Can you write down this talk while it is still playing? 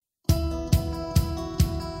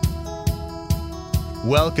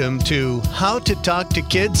Welcome to How to Talk to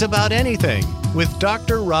Kids About Anything with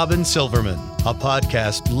Dr. Robin Silverman, a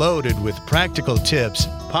podcast loaded with practical tips,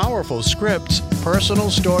 powerful scripts, personal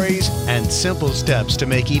stories, and simple steps to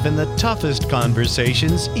make even the toughest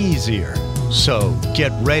conversations easier. So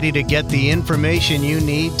get ready to get the information you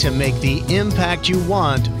need to make the impact you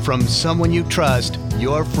want from someone you trust,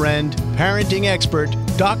 your friend, parenting expert,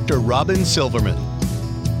 Dr. Robin Silverman.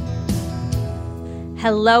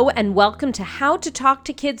 Hello and welcome to How to Talk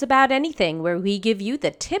to Kids About Anything, where we give you the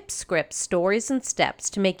tips, scripts, stories, and steps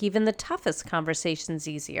to make even the toughest conversations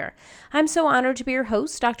easier. I'm so honored to be your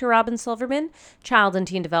host, Dr. Robin Silverman, child and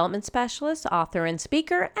teen development specialist, author, and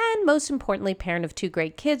speaker, and most importantly, parent of two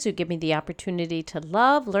great kids who give me the opportunity to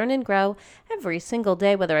love, learn, and grow every single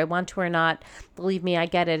day, whether I want to or not. Believe me, I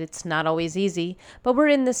get it. It's not always easy, but we're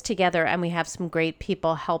in this together, and we have some great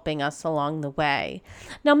people helping us along the way.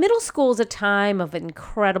 Now, middle school is a time of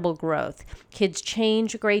incredible growth. Kids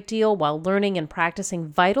change a great deal while learning and practicing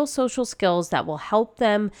vital social skills that will help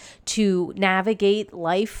them to navigate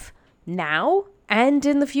life now and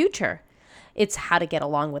in the future. It's how to get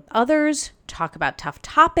along with others, talk about tough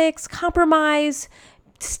topics, compromise,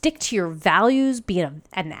 stick to your values, be an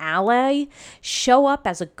ally, show up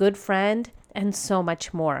as a good friend, and so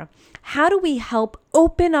much more. How do we help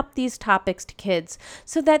open up these topics to kids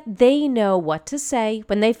so that they know what to say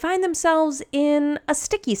when they find themselves in a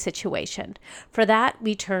sticky situation? For that,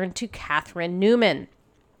 we turn to Catherine Newman.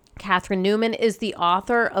 Catherine Newman is the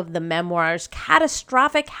author of the memoirs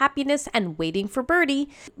Catastrophic Happiness and Waiting for Birdie,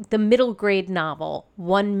 the middle grade novel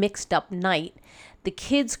One Mixed Up Night, the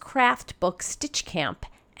kids' craft book Stitch Camp,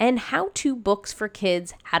 and how-to books for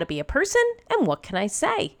kids, How to Be a Person and What Can I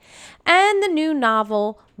Say? And the new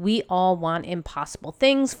novel, We All Want Impossible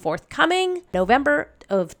Things, forthcoming November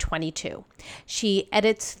of 22. She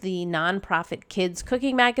edits the nonprofit kids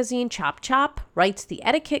cooking magazine Chop Chop, writes the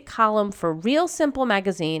etiquette column for Real Simple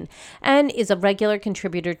magazine, and is a regular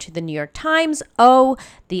contributor to the New York Times,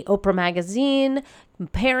 the Oprah magazine,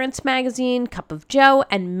 Parents Magazine, Cup of Joe,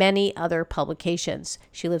 and many other publications.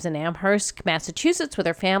 She lives in Amherst, Massachusetts with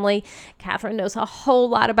her family. Catherine knows a whole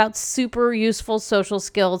lot about super useful social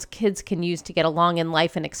skills kids can use to get along in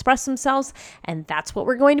life and express themselves, and that's what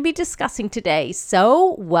we're going to be discussing today.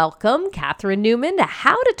 So welcome, Catherine Newman, to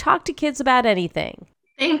How to Talk to Kids About Anything.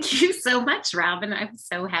 Thank you so much, Robin. I'm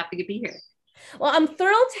so happy to be here. Well, I'm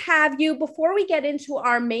thrilled to have you. Before we get into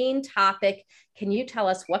our main topic, can you tell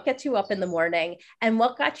us what gets you up in the morning and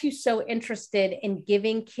what got you so interested in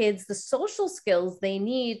giving kids the social skills they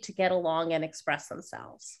need to get along and express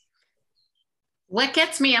themselves? What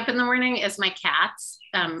gets me up in the morning is my cats,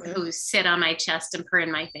 who sit on my chest and purr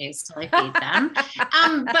in my face till I feed them.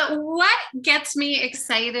 But what gets me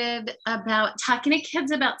excited about talking to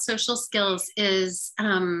kids about social skills is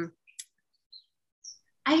I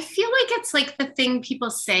feel like it's like the thing people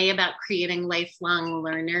say about creating lifelong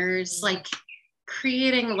learners, like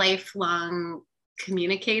creating lifelong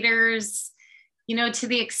communicators, to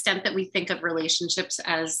the extent that we think of relationships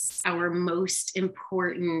as our most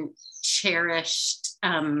important, cherished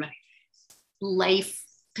life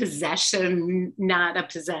possession, not a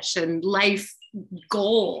possession, life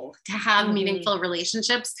goal to have meaningful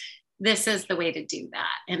relationships. This is the way to do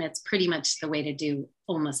that. And it's pretty much the way to do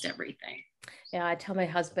almost everything. Yeah, I tell my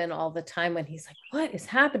husband all the time when he's like, what is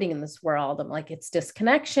happening in this world? I'm like, it's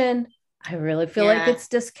disconnection. I really feel like it's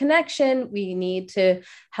disconnection. We need to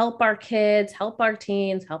help our kids, help our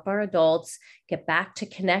teens, help our adults get back to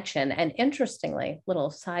connection. And interestingly,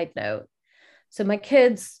 little side note. So my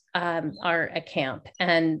kids are at camp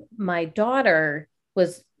and my daughter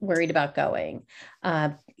was worried about going,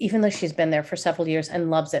 even though she's been there for several years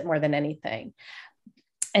and loves it more than anything.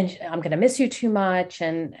 And I'm going to miss you too much.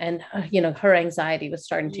 And her anxiety was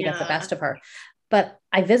starting to get the best of her. But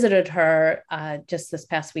I visited her just this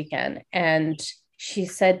past weekend, and she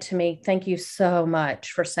said to me, thank you so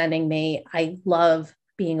much for sending me. I love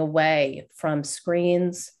being away from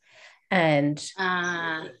screens and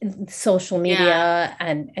social media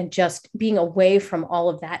and just being away from all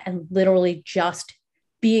of that and literally just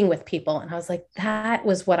being with people. And I was like, that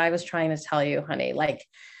was what I was trying to tell you, honey, like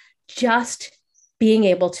just being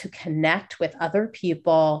able to connect with other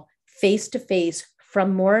people face to face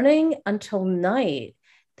from morning until night.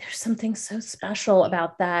 There's something so special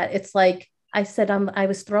about that. It's like I said, I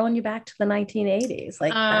was throwing you back to the 1980s.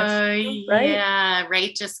 Like, right? Yeah,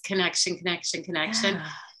 right. Just connection. Yeah.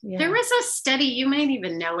 There was a study, you might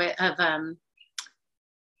even know it, of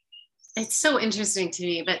it's so interesting to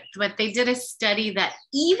me, but they did a study that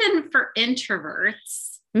even for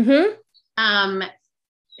introverts,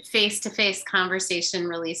 face-to-face conversation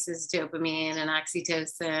releases dopamine and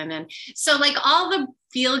oxytocin. And so like all the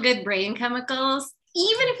feel-good brain chemicals,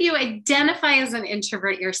 even if you identify as an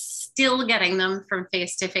introvert, you're still getting them from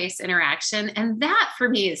face-to-face interaction. And that for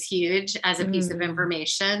me is huge as a piece of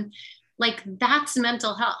information. Like that's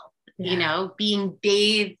mental health, you know, being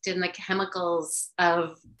bathed in the chemicals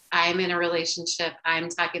of I'm in a relationship, I'm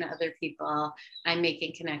talking to other people, I'm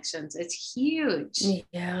making connections. It's huge.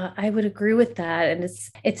 Yeah, I would agree with that. And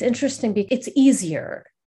it's interesting because it's easier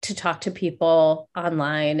to talk to people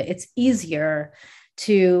online. It's easier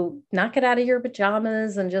to not get out of your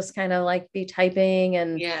pajamas and just kind of like be typing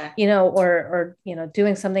and, you know, or, you know,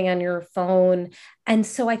 doing something on your phone. And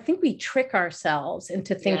so I think we trick ourselves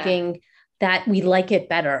into thinking that we like it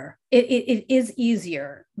better. It is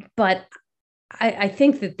easier, but I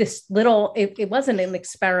think that this little, it wasn't an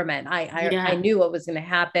experiment. I knew what was going to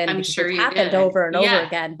happen. I'm sure it you happened did. over and over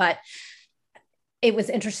again, but it was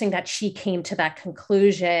interesting that she came to that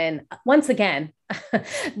conclusion once again,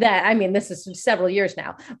 that, I mean, this is several years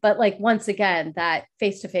now, but like, once again, that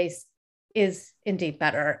face-to-face is indeed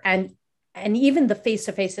better. And even the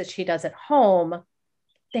face-to-face that she does at home,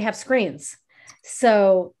 they have screens.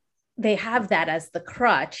 So they have that as the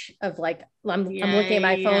crutch of like, I'm looking at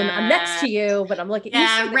my phone, I'm next to you, but I'm looking.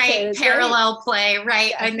 Kids, parallel play.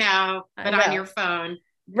 Right. I know, but on your phone.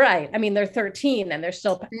 Right. I mean, they're 13 and they're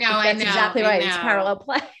still, that's exactly right. It's parallel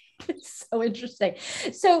play. It's so interesting.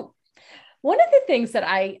 So one of the things that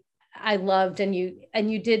I loved, and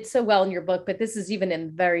you did so well in your book, but this is even in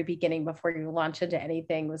the very beginning before you launch into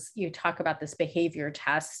anything, was you talk about this behavior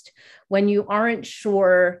test when you aren't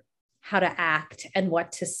sure how to act and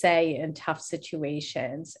what to say in tough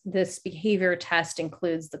situations. This behavior test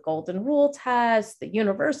includes the golden rule test, the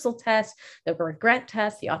universal test, the regret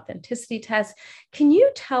test, the authenticity test. Can you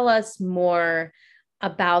tell us more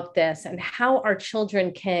about this and how our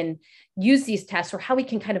children can use these tests, or how we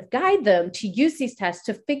can kind of guide them to use these tests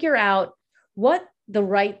to figure out what the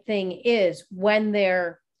right thing is when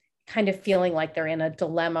they're kind of feeling like they're in a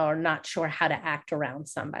dilemma or not sure how to act around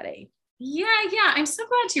somebody? Yeah. I'm so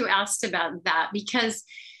glad you asked about that, because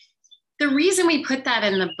the reason we put that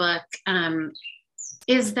in the book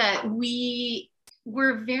is that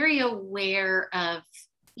we're very aware of,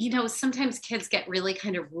 you know, sometimes kids get really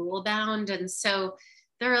kind of rule bound. And so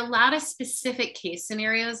there are a lot of specific case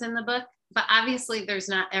scenarios in the book, but obviously there's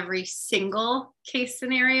not every single case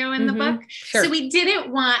scenario in the book. Sure. So we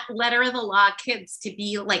didn't want letter of the law kids to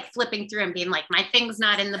be like flipping through and being like, my thing's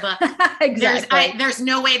not in the book. Exactly. There's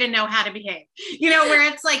no way to know how to behave, you know, where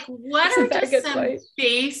it's like, what are just some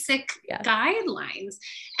basic guidelines?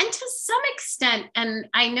 And to some extent, and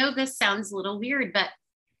I know this sounds a little weird, but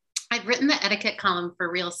I've written the etiquette column for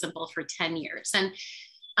Real Simple for 10 years. And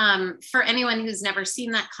for anyone who's never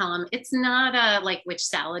seen that column, it's not a like, which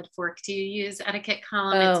salad fork do you use etiquette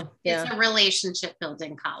column. It's a relationship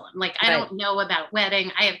building column. Like, I don't know about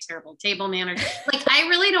wedding. I have terrible table manners. Like, I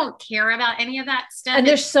really don't care about any of that stuff. And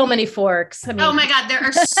there's so many forks. I mean, oh my God, there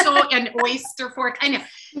are an oyster fork. I know.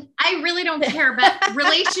 I really don't care, but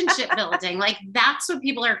relationship building, like that's what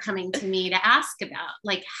people are coming to me to ask about.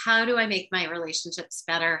 Like, how do I make my relationships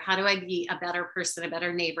better? How do I be a better person, a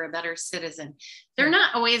better neighbor, a better citizen? They're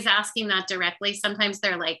not always asking that directly. Sometimes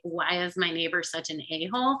they're like, why is my neighbor such an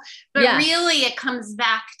a-hole? But really it comes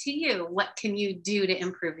back to you. What can you do to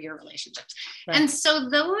improve your relationships? Right. And so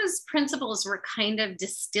those principles were kind of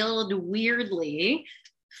distilled weirdly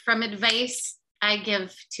from advice I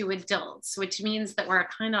give to adults, which means that we're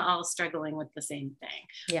kind of all struggling with the same thing.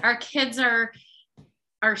 Yeah. Our kids are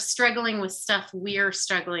struggling with stuff we're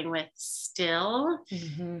struggling with still.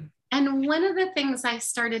 Mm-hmm. And one of the things I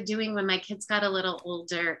started doing when my kids got a little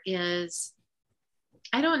older is,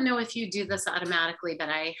 I don't know if you do this automatically, but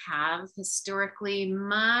I have historically,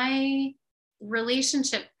 my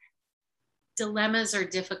relationship dilemmas or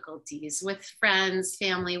difficulties with friends,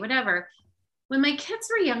 family, whatever. When my kids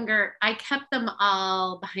were younger, I kept them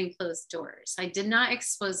all behind closed doors. I did not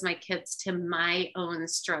expose my kids to my own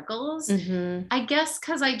struggles. Mm-hmm. I guess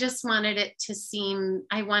because I just wanted it to seem,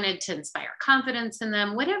 I wanted to inspire confidence in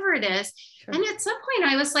them, whatever it is. Sure. And at some point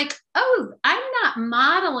I was like, oh, I'm not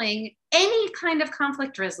modeling any kind of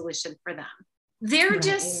conflict resolution for them. They're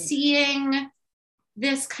just seeing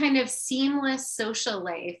this kind of seamless social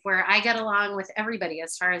life where I get along with everybody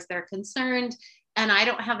as far as they're concerned. And I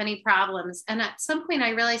don't have any problems. And at some point I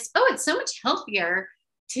realized, oh, it's so much healthier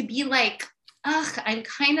to be like, ugh, I'm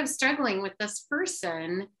kind of struggling with this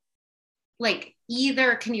person. Like,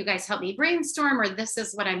 either can you guys help me brainstorm, or this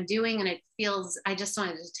is what I'm doing. And it feels, I just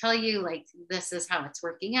wanted to tell you, like, this is how it's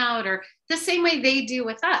working out, or the same way they do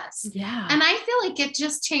with us. Yeah. And I feel like it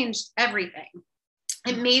just changed everything.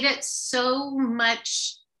 it made it so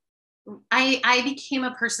much. I became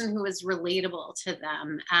a person who was relatable to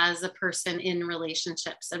them as a person in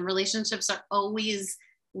relationships, and relationships are always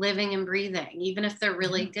living and breathing, even if they're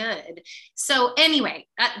really good. So anyway,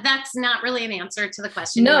 that's not really an answer to the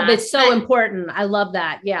question. No, but it's so important. I love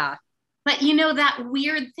that. Yeah. But that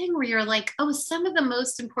weird thing where you're like, oh, some of the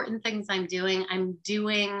most important things I'm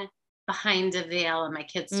doing behind a veil and my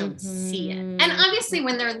kids don't see it. And obviously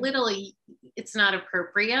when they're little, it's not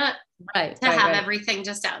appropriate to have everything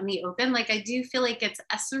just out in the open. Like, I do feel like it's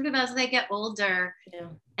sort of as they get older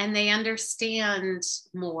and they understand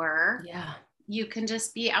more. Yeah. You can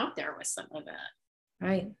just be out there with some of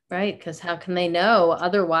it. Right. Because how can they know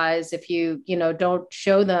otherwise if you don't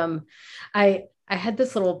show them? I had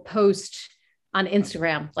this little post on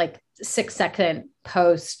Instagram, like 6-second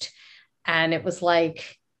post, and it was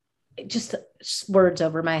like just words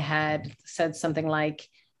over my head, said something like,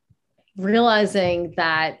 realizing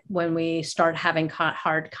that when we start having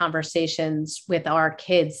hard conversations with our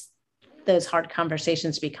kids, those hard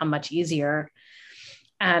conversations become much easier.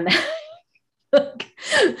 And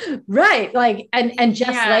right. Like, and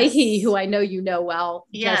Jess Leahy, who I know well,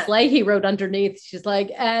 Jess Leahy wrote underneath, she's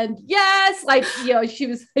like, and yes, like, she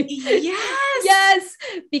was like, yes,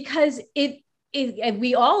 because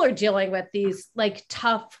we all are dealing with these like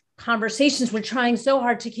tough conversations. We're trying so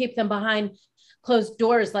hard to keep them behind closed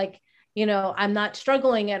doors. Like, I'm not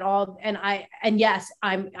struggling at all. And yes,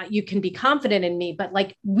 you can be confident in me, but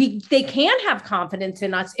like they can have confidence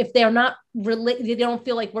in us if they're not they don't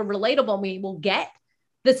feel like we're relatable. We will get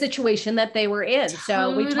the situation that they were in. Totally.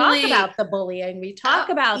 So we talk about the bullying. We talk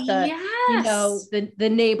about the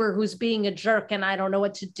neighbor who's being a jerk and I don't know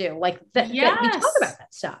what to do. Like we talk about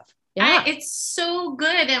that stuff. Yeah. It's so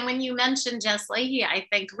good. And when you mentioned Jess Leahy, I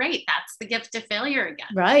think, right, that's the gift of failure again.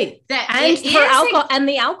 Right. And for alcohol and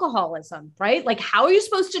the alcoholism, right? Like, how are you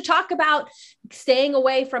supposed to talk about staying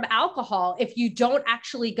away from alcohol if you don't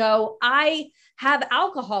actually go, I have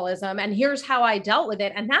alcoholism and here's how I dealt with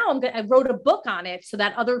it. And now I wrote a book on it so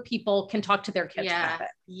that other people can talk to their kids about it.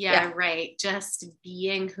 Yeah, right. Just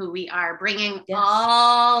being who we are, bringing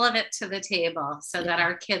all of it to the table so that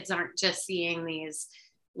our kids aren't just seeing these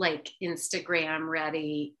like Instagram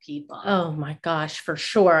ready people. Oh my gosh, for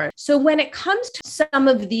sure. So when it comes to some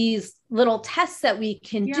of these little tests that we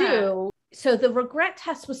can do, so the regret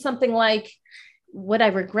test was something like, would I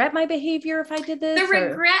regret my behavior if I did this? The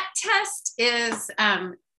regret test is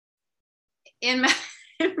in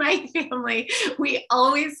my family, we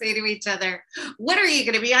always say to each other, what are you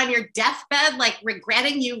going to be on your deathbed? Like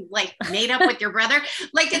regretting you like made up with your brother?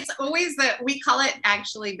 Like, it's always we call it,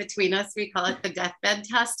 actually between us, we call it the deathbed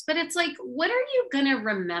test, but it's like, what are you going to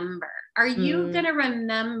remember? Are you going to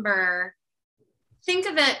remember? Think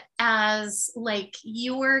of it as like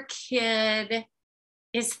your kid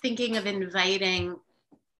is thinking of inviting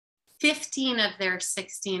 15 of their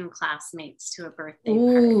 16 classmates to a birthday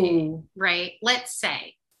party, right? Let's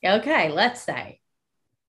say. Okay, let's say.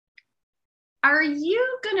 Are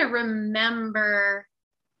you going to remember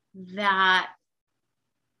that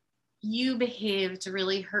you behaved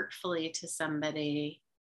really hurtfully to somebody?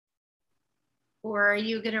 Or are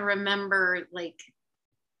you going to remember like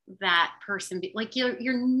that person, like you're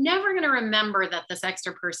never going to remember that this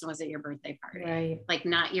extra person was at your birthday party, right? Like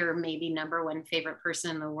not your maybe number one favorite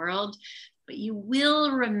person in the world, but you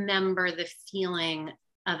will remember the feeling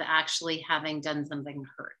of actually having done something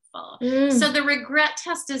hurtful. So the regret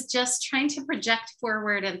test is just trying to project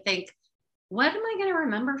forward and think, what am I going to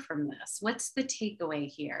remember from this? What's the takeaway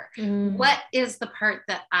here? What is the part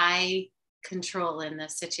that I control in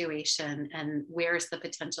this situation, and where's the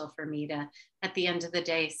potential for me to, at the end of the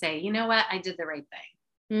day, say, you know what, I did the right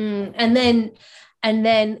thing. And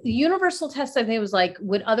then the universal test, I think, was like,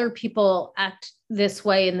 would other people act this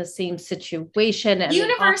way in the same situation? And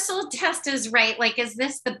universal test is right. Like, is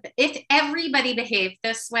this if everybody behaved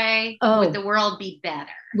this way, would the world be better?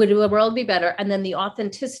 Would the world be better? And then the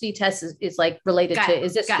authenticity test is like related to,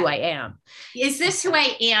 is this who I am? Is this who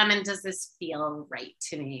I am? And does this feel right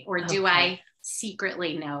to me? Or do I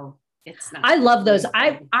secretly know it's not? I love those.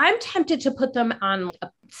 I'm tempted to put them on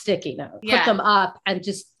a sticky note, put them up, and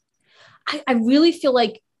just, I really feel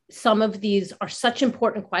like some of these are such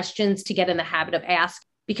important questions to get in the habit of asking,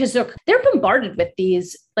 because they're bombarded with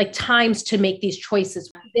these like times to make these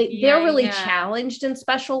choices. They're really challenged in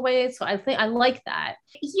special ways. So I think I like that.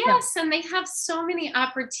 Yes. Yeah. And they have so many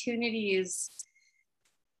opportunities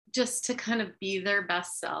just to kind of be their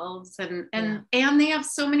best selves. And they have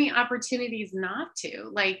so many opportunities not to.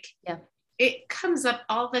 Like, it comes up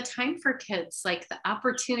all the time for kids, like the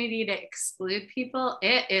opportunity to exclude people.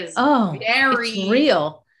 It is very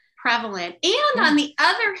real. prevalent. And on the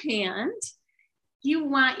other hand, you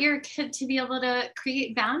want your kid to be able to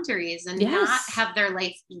create boundaries and not have their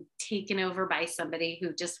life be taken over by somebody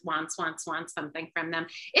who just wants something from them.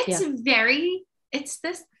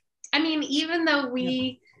 Even though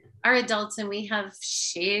we are adults and we have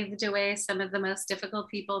shaved away some of the most difficult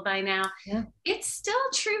people by now, it's still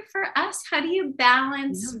true for us. How do you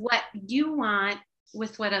balance what you want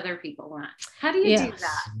with what other people want? How do you do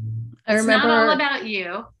that? It's not all about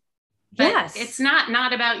you. But it's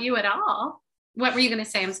not about you at all. What were you going to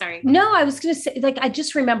say? I'm sorry. No, I was going to say, like, I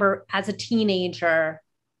just remember as a teenager,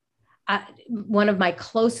 one of my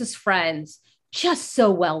closest friends, just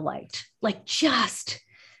so well-liked,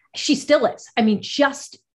 she still is. I mean,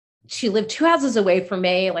 she lived 2 houses away from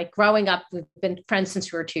me. Like growing up, we've been friends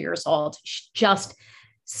since we were 2 years old. She's just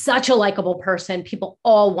such a likable person. People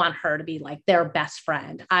all want her to be like their best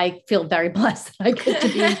friend. I feel very blessed that I get to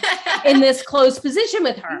be in this close position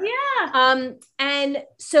with her. Yeah. And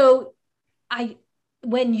so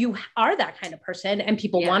when you are that kind of person and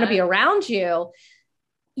people want to be around you,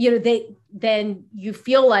 then you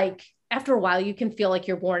feel like after a while you can feel like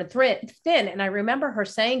you're worn thin. And I remember her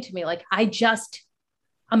saying to me, like,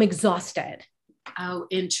 I'm exhausted. Oh,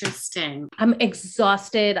 interesting. I'm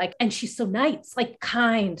exhausted. And she's so nice, like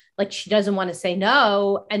kind, like she doesn't want to say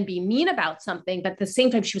no and be mean about something. But at the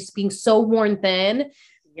same time, she was being so worn thin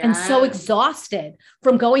and so exhausted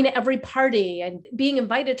from going to every party and being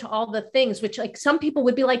invited to all the things, which like some people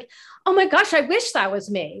would be like, oh my gosh, I wish that was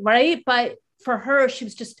me. Right. But for her, she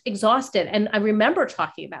was just exhausted. And I remember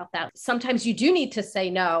talking about that. Sometimes you do need to say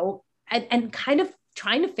no and kind of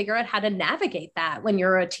trying to figure out how to navigate that when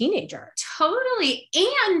you're a teenager. Totally.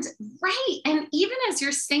 And right. And even as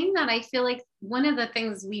you're saying that, I feel like one of the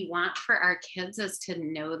things we want for our kids is to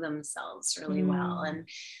know themselves really well. And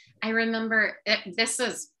I remember this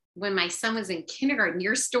is when my son was in kindergarten.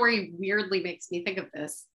 Your story weirdly makes me think of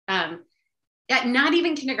this. Not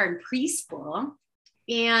even kindergarten, preschool.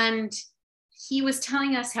 And he was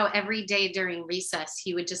telling us how every day during recess,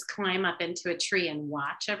 he would just climb up into a tree and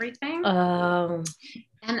watch everything. And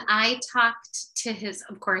I talked to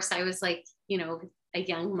of course, I was like, a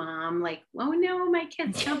young mom, like, oh no, my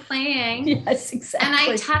kid's still playing. Yes, exactly. And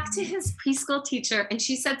I talked to his preschool teacher and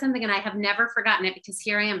she said something, and I have never forgotten it because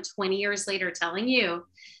here I am 20 years later telling you.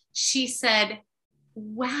 She said,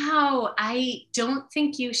 wow, I don't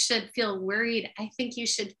think you should feel worried. I think you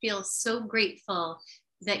should feel so grateful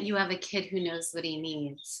that you have a kid who knows what he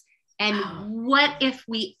needs. And what if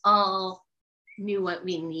we all knew what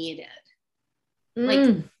we needed?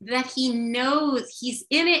 Like that he knows he's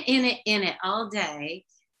in it all day.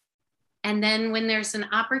 And then when there's an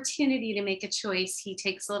opportunity to make a choice, he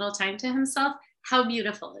takes a little time to himself. How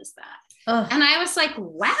beautiful is that? And I was like,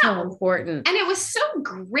 wow. So important. And it was so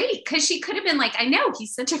great because she could have been like, I know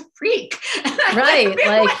he's such a freak. Right.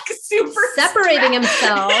 Like super separating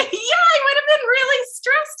himself. Yeah, I would have been really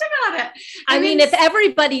stressed about it. I mean, if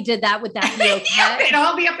everybody did that, would that be okay? Yeah, they'd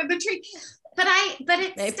all be up in the tree. But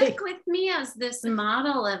it stuck with me as this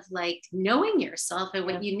model of like knowing yourself and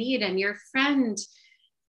what you need, and your friend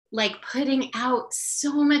like putting out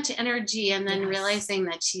so much energy and then realizing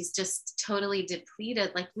that she's just totally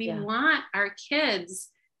depleted. Like we want our kids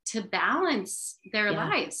to balance their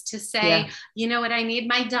lives, to say, you know what, I need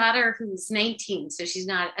my daughter who's 19. So she's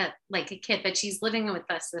not a kid, but she's living with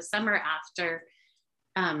us this summer after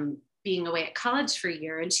being away at college for a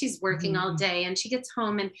year, and she's working all day, and she gets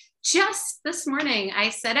home. And just this morning I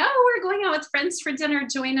said, oh, we're going out with friends for dinner,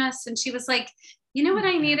 join us. And she was like, you know what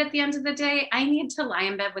I need at the end of the day? I need to lie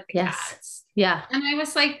in bed with the cats. Yeah. And I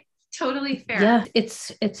was like, totally fair. Yeah.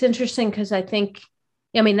 It's interesting because I think,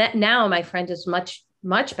 that now my friend is much,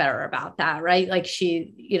 much better about that, right? Like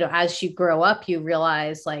she, as you grow up, you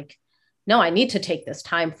realize like, no, I need to take this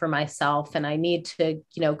time for myself and I need to,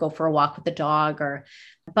 go for a walk with the dog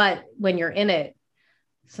but when you're in it,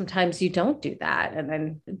 sometimes you don't do that. And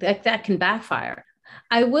then that can backfire.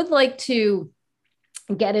 I would like to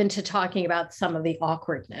get into talking about some of the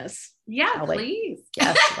awkwardness. Yeah, please.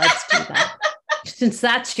 Yes, let's do that. Since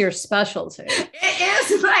that's your specialty.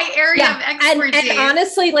 It is my area of expertise. And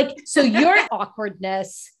honestly, so your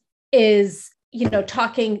awkwardness is,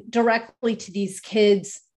 talking directly to these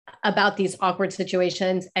kids about these awkward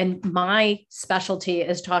situations. And my specialty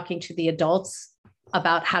is talking to the adults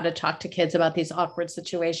about how to talk to kids about these awkward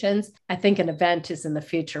situations. I think an event is in the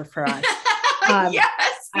future for us.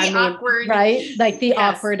 Yes, awkward. Right? Like the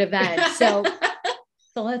awkward event. So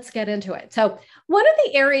let's get into it. So one of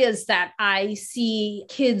the areas that I see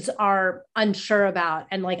kids are unsure about,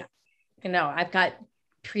 and I've got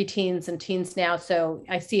preteens and teens now, so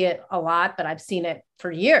I see it a lot, but I've seen it for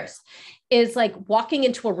years, is like walking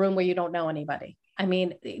into a room where you don't know anybody. I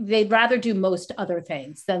mean, they'd rather do most other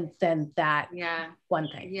things than that one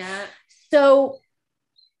thing. Yeah. So,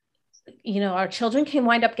 our children can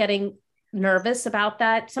wind up getting nervous about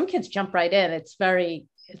that. Some kids jump right in.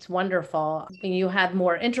 It's wonderful. You have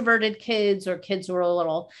more introverted kids or kids who are a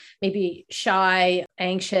little maybe shy,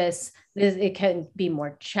 anxious. It can be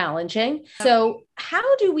more challenging. So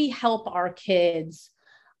how do we help our kids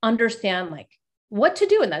understand like what to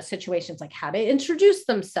do in those situations, like how to introduce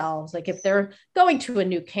themselves, like if they're going to a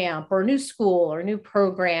new camp or a new school or a new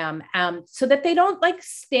program, so that they don't like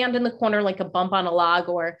stand in the corner like a bump on a log,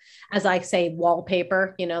 or as I say,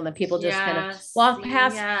 wallpaper, that people just kind of walk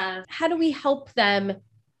past. Yeah. How do we help them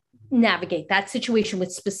navigate that situation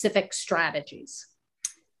with specific strategies?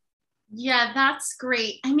 Yeah, that's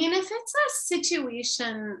great. I mean, if it's a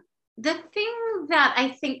situation, the thing that I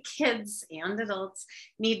think kids and adults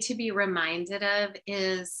need to be reminded of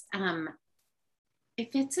is if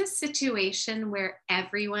it's a situation where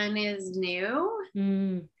everyone is new,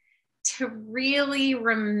 to really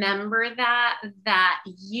remember that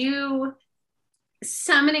you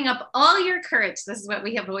summoning up all your courage. This is what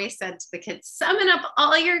we have always said to the kids, summon up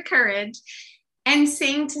all your courage and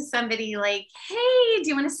saying to somebody like, hey, do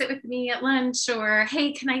you want to sit with me at lunch? Or,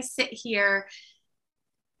 hey, can I sit here?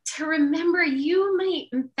 To remember you might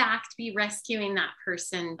in fact be rescuing that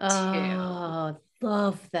person too. Oh,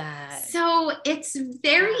 love that. So it's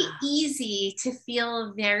very easy to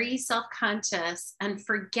feel very self-conscious and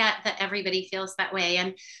forget that everybody feels that way.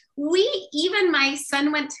 And even my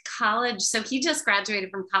son went to college, so he just graduated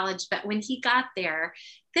from college, but when he got there,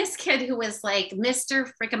 this kid who was like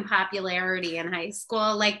Mr. freaking popularity in high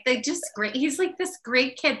school, like he's like this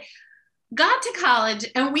great kid, got to college,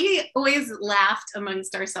 and we always laughed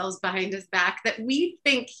amongst ourselves behind his back that we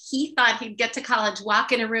think he thought he'd get to college,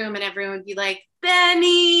 walk in a room, and everyone would be like,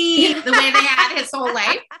 Benny, the way they had his whole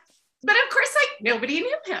life. But of course, like nobody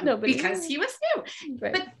knew him because he was new,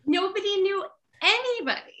 right. But nobody knew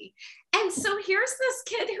anybody. And so here's this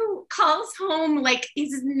kid who calls home, like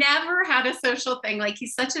he's never had a social thing. Like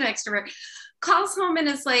he's such an extrovert, calls home and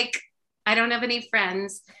is like, I don't have any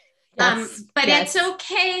friends. Yes, but it's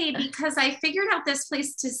okay because I figured out this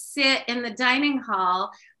place to sit in the dining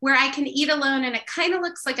hall where I can eat alone, and it kind of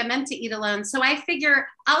looks like I'm meant to eat alone. So I figure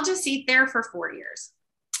I'll just eat there for 4 years.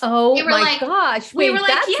 Oh my gosh. We were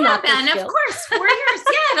like, yeah, Ben, of course, 4 years.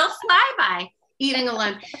 Yeah, it'll fly by eating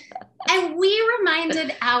alone. And we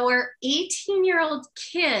reminded our 18-year-old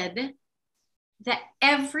kid that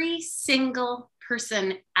every single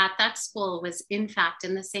person at that school was in fact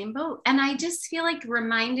in the same boat. And I just feel like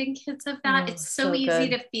reminding kids of that, it's so easy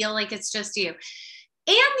to feel like it's just you. And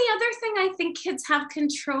the other thing I think kids have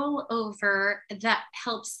control over that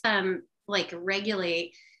helps them like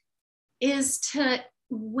regulate is to,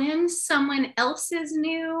 when someone else is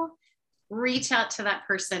new, reach out to that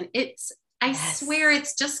person. I swear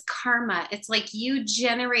it's just karma. It's like you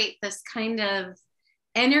generate this kind of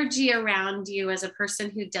energy around you as a person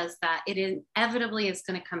who does that. It inevitably is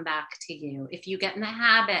going to come back to you. If you get in the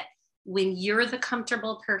habit, when you're the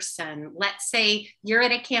comfortable person, let's say you're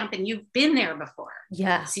at a camp and you've been there before.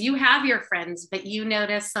 Yeah. So you have your friends, but you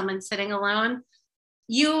notice someone sitting alone.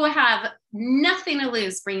 You have nothing to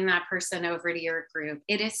lose bringing that person over to your group.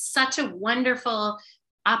 It is such a wonderful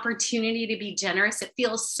opportunity to be generous. It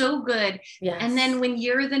feels so good. Yes. And then when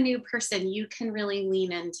you're the new person, you can really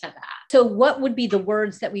lean into that. So what would be the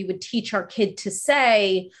words that we would teach our kid to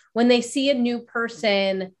say when they see a new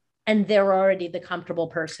person and they're already the comfortable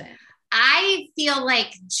person? I feel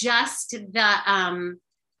like just the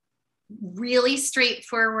really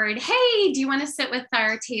straightforward, hey, do you want to sit with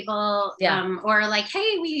our table? Yeah. Or like,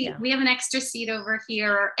 hey, we have an extra seat over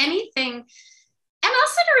here, or anything. And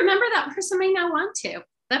also to remember that person may not want to.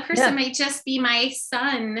 That person might just be my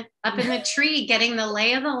son up in the tree getting the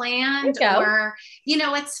lay of the land, or,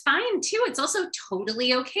 it's fine too. It's also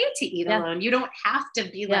totally okay to eat alone. You don't have to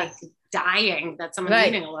be like dying that someone's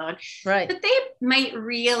eating alone. Right. But they might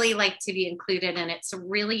really like to be included, and it's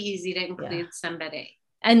really easy to include somebody.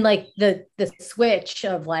 And like the switch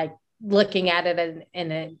of like looking at it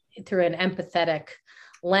through an empathetic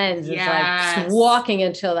lens is like walking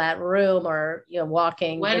into that room, or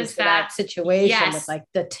walking into that situation with like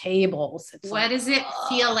the tables. What does it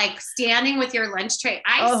feel like standing with your lunch tray?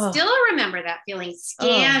 I still remember that feeling,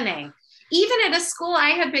 scanning. Even at a school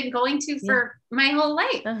I had been going to for my whole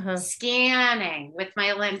life, scanning with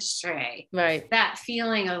my lunch tray. Right. That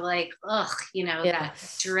feeling of like, that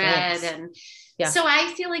dread. And so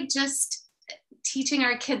I feel like just teaching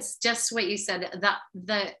our kids just what you said,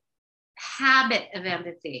 the habit of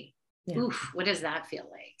empathy. Oof, what does that feel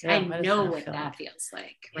like? I know what that feels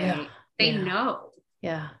like, right? they know.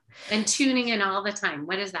 Yeah. And tuning in all the time.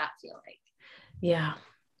 What does that feel like? Yeah.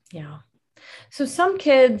 Yeah. So some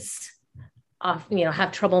kids,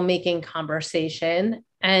 have trouble making conversation,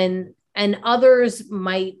 and others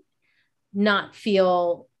might not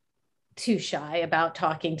feel too shy about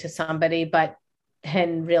talking to somebody, but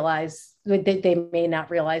then realize they may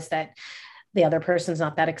not realize that the other person's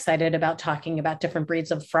not that excited about talking about different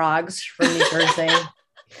breeds of frogs from New Jersey.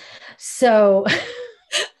 So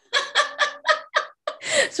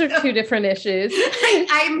two different issues.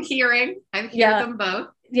 I'm hearing them both.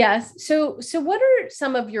 Yes. So what are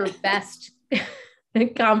some of your best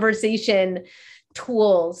conversation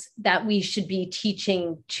tools that we should be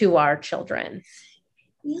teaching to our children?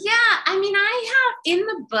 Yeah. I mean, I have in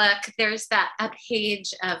the book, there's a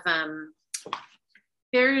page of,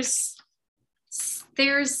 there's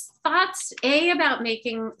thoughts, A, about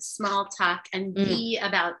making small talk, and B,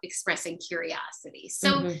 about expressing curiosity.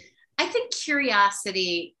 So I think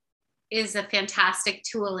curiosity is a fantastic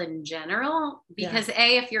tool in general, because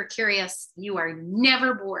A, if you're curious, you are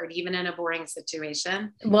never bored, even in a boring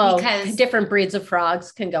situation. Well, because different breeds of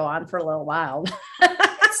frogs can go on for a little while.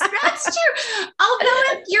 That's true. Although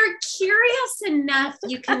if you're curious enough,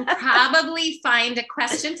 you can probably find a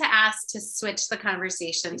question to ask to switch the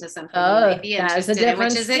conversation to something you might be interested in,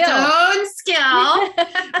 which is its own skill,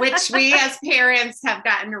 which we as parents have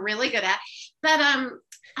gotten really good at. But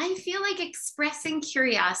I feel like expressing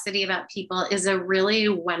curiosity about people is a really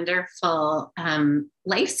wonderful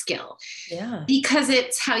life skill. Yeah. Because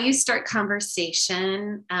it's how you start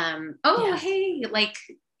conversation. Hey, like,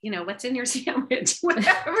 what's in your sandwich,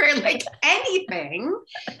 whatever, like anything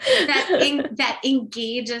that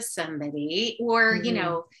engages somebody, or,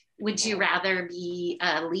 would you rather be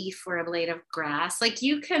a leaf or a blade of grass? Like,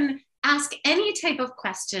 you can ask any type of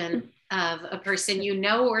question of a person you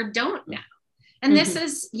know or don't know. And this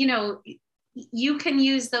is, you can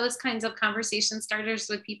use those kinds of conversation starters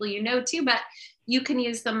with people you know too, but you can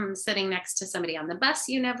use them sitting next to somebody on the bus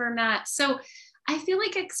you never met. So I feel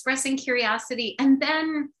like expressing curiosity, and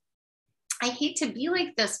then I hate to be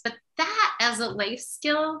like this, but that as a life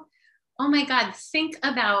skill, oh my God, think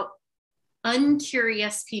about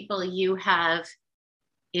uncurious people you have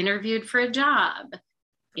interviewed for a job,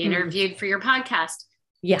 interviewed for your podcast,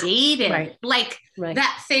 dated, like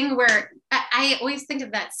that thing where I always think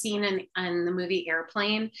of that scene in the movie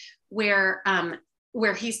Airplane where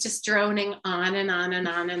he's just droning on and on and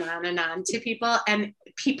on and on and on to people, and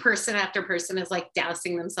person after person is like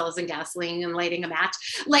dousing themselves in gasoline and lighting a match,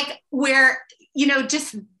 like where,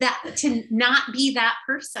 just that, to not be that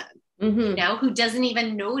person, who doesn't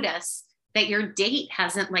even notice that your date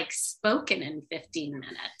hasn't like spoken in 15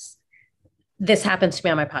 minutes. This happens to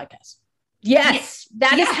me on my podcast. Yes,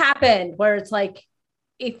 that has happened, where it's like,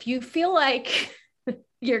 if you feel like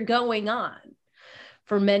you're going on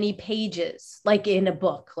for many pages, like in a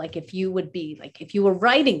book, like if you were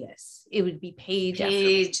writing this, it would be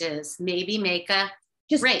pages, maybe make a,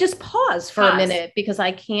 just pause for a minute, because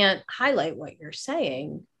I can't highlight what you're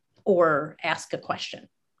saying or ask a question.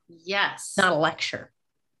 Yes. Not a lecture.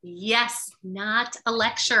 Yes. Not a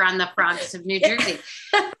lecture on the frogs of New Jersey.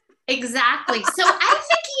 Exactly. So I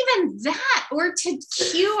think even that, or to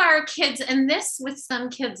cue our kids, and this with some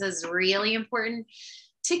kids is really important,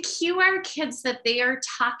 to cue our kids that they are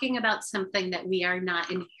talking about something that we are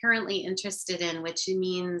not inherently interested in, which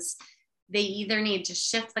means they either need to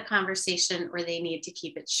shift the conversation or they need to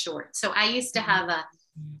keep it short. So I used to have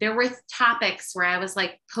there were topics where I was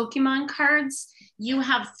like, Pokemon cards, you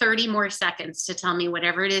have 30 more seconds to tell me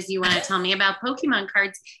whatever it is you want to tell me about Pokemon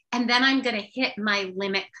cards. And then I'm going to hit my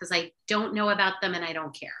limit because I don't know about them and I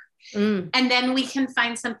don't care. And then we can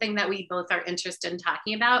find something that we both are interested in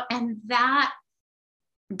talking about. And that,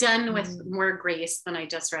 done with more grace than I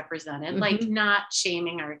just represented, like not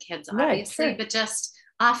shaming our kids, obviously, but just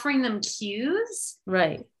offering them cues.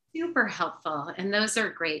 Right. Super helpful. And those are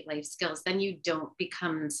great life skills. Then you don't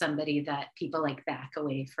become somebody that people like back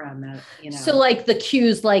away from, So like the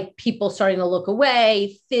cues, like people starting to look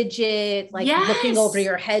away, fidget, like looking over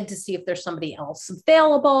your head to see if there's somebody else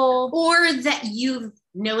available. Or that you've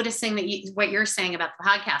noticing that what you're saying about the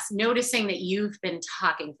podcast, noticing that you've been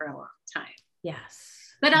talking for a long time. Yes.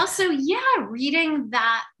 But also, reading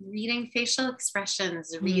facial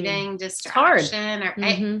expressions, reading distraction,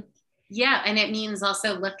 and it means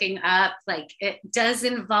also looking up, like it does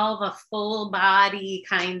involve a full body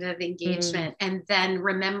kind of engagement, and then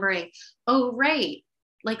remembering,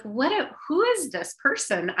 like who is this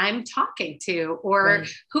person I'm talking to, or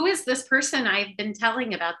who is this person I've been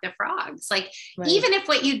telling about the frogs? Like, even if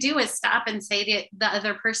what you do is stop and say to the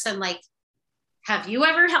other person, like, have you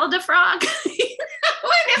ever held a frog?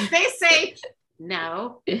 if they say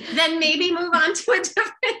no, then maybe move on to a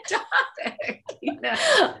different topic.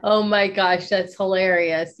 Oh my gosh, that's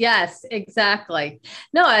hilarious. Yes, exactly.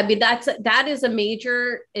 No, I mean that is a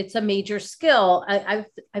major skill. I've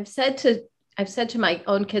said to my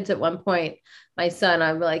own kids at one point, my son,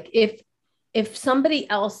 I'm like, if somebody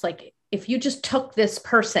else, like if you just took this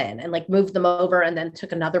person and like moved them over and then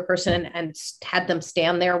took another person and had them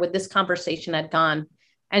stand there, would this conversation had gone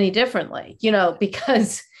any differently?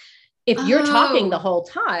 Because if you're talking the whole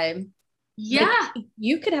time, like,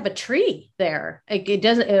 you could have a tree there. Like it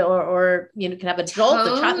doesn't, or you could have a jolt,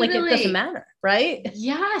 the child, like it doesn't matter, right?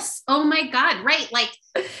 Yes. Oh my God. Right. Like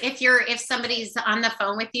if somebody's on the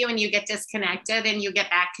phone with you and you get disconnected and you get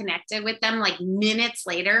back connected with them like minutes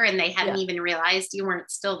later and they hadn't even realized you weren't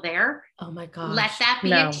still there. Oh my gosh. Let that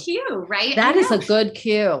be a cue, right? That is a good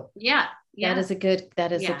cue. Yeah. That is a good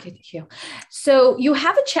cue. So you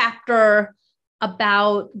have a chapter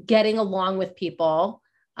about getting along with people,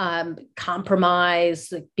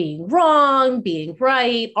 compromise, like being wrong, being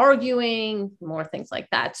right, arguing, more things like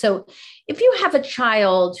that. So if you have a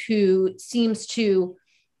child who seems to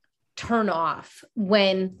turn off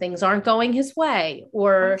when things aren't going his way,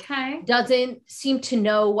 or doesn't seem to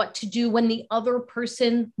know what to do when the other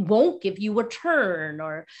person won't give you a turn,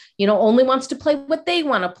 or, only wants to play what they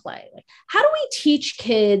want to play. Like, how do we teach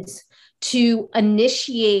kids to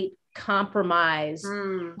initiate compromise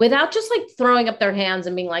without just like throwing up their hands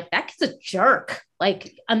and being like, that kid's a jerk.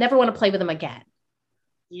 Like, I'll never want to play with him again.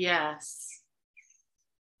 Yes.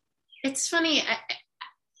 It's funny.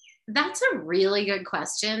 That's a really good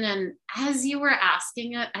question. And as you were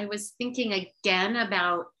asking it, I was thinking again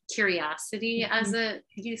about curiosity as a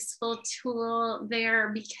useful tool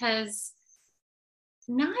there, because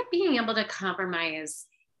not being able to compromise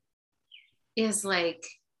is like,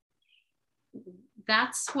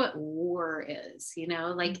 that's what war is,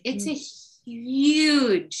 like it's a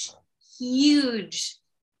huge, huge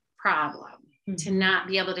problem to not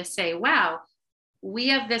be able to say, wow, we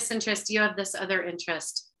have this interest, you have this other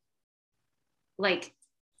interest. Like,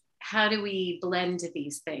 how do we blend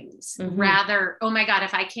these things? Rather, oh my God,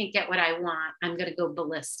 if I can't get what I want, I'm going to go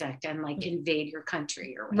ballistic and like invade your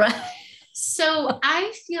country or whatever. Right. So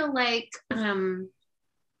I feel like,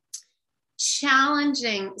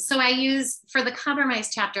 challenging. So I use, for the compromise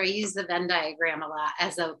chapter, I use the Venn diagram a lot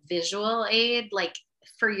as a visual aid, like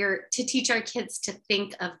to teach our kids to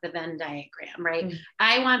think of the Venn diagram, right?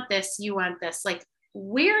 I want this, you want this, like,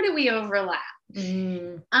 where do we overlap?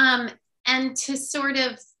 And to sort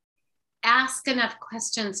of ask enough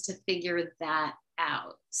questions to figure that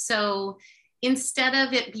out. So instead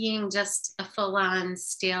of it being just a full-on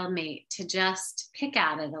stalemate, to just pick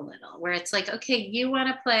at it a little, where it's like, okay, you want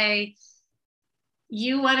to play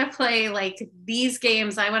like these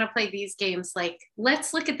games, I want to play these games. Like,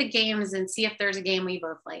 let's look at the games and see if there's a game we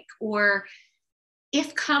both like. Or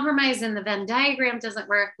if compromise in the Venn diagram doesn't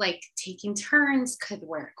work, like taking turns could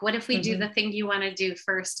work. What if we do the thing you want to do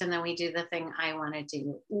first and then we do the thing I want to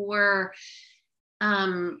do? Or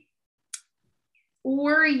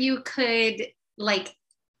you could, like,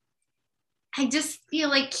 I just feel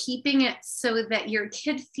like keeping it so that your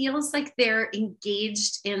kid feels like they're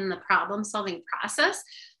engaged in the problem solving process.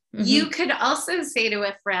 You could also say to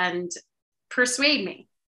a friend, persuade me.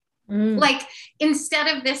 Like,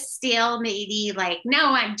 instead of this stalematey, like,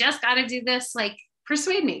 no, I've just got to do this, like,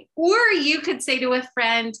 persuade me. Or you could say to a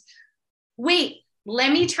friend, wait,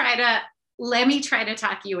 let me try to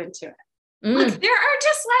talk you into it. Look, there are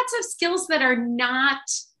just lots of skills that are not,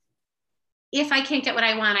 if I can't get what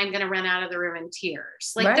I want, I'm going to run out of the room in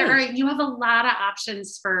tears. Like, you have a lot of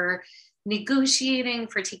options for negotiating,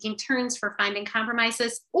 for taking turns, for finding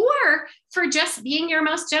compromises, or for just being your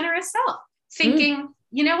most generous self, thinking,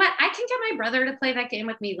 you know what, I can get my brother to play that game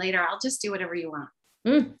with me later. I'll just do whatever you want.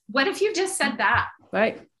 What if you just said that?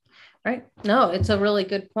 Right. No, it's a really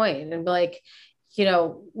good point. And like,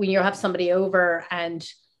 when you have somebody over and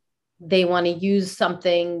they want to use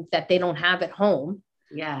something that they don't have at home.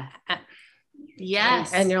 Yeah.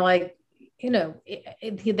 Yes. And you're like,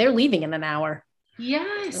 they're leaving in an hour.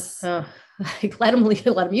 Yes. Like, let them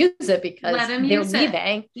use it because they're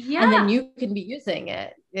leaving. Yeah. And then you can be using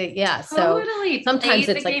it. Yeah. Totally. So sometimes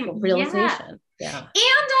it's like a realization. Yeah. And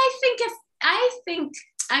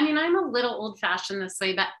I mean, I'm a little old fashioned this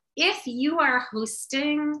way, but if you are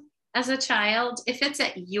hosting as a child, if it's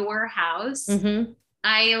at your house,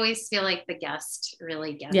 I always feel like the guest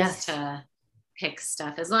really gets to pick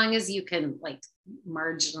stuff, as long as you can like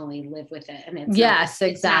marginally live with it. And it's yes,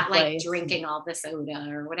 it's exactly. not like drinking all the soda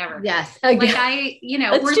or whatever. Yes. Like let's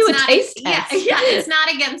do a taste test. Yeah, it's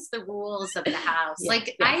not against the rules of the house.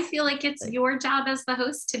 I feel like it's your job as the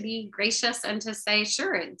host to be gracious and to say,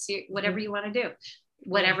 sure, it's whatever you want to do,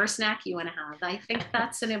 whatever snack you want to have. I think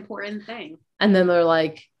that's an important thing. And then they're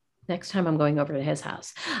like, next time I'm going over to his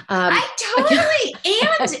house. And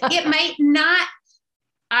it might not.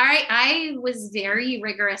 I was very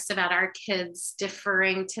rigorous about our kids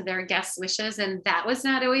deferring to their guests' wishes, and that was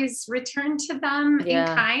not always returned to them in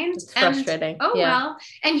kind. It's frustrating. Well,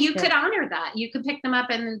 and you could honor that. You could pick them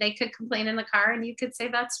up and they could complain in the car, and you could say,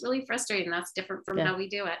 that's really frustrating. That's different from how we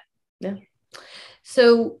do it. Yeah.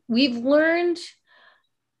 So we've learned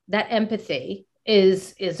that empathy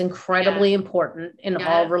is incredibly important in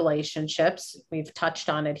all relationships. We've touched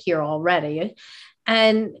on it here already.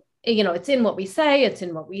 And it's in what we say, it's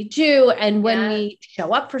in what we do. And when we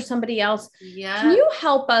show up for somebody else, can you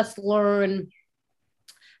help us learn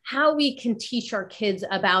how we can teach our kids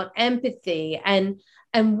about empathy and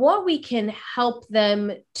what we can help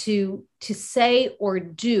them to say or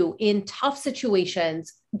do in tough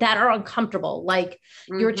situations that are uncomfortable? Like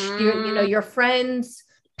your friends'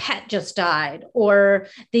 pet just died, or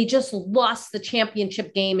they just lost the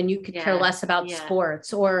championship game and you could care less about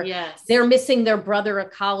sports, or they're missing their brother at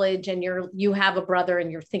college and you have a brother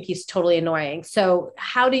and you think he's totally annoying. So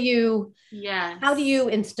how do you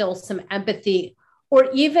instill some empathy, or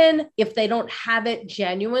even if they don't have it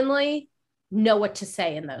genuinely, know what to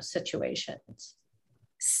say in those situations?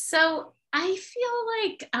 So I feel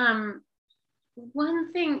like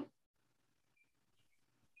one thing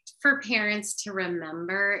for parents to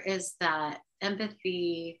remember is that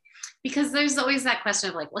empathy, because there's always that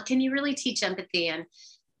question of like, well, can you really teach empathy? And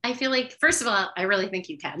I feel like, first of all, I really think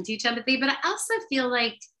you can teach empathy, but I also feel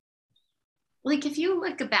like if you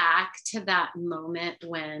look back to that moment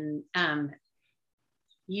when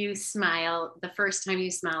you smile, the first time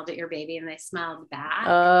you smiled at your baby and they smiled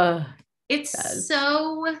back, it's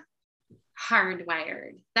so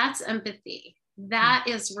hardwired. That's empathy. That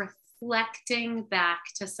is reflecting back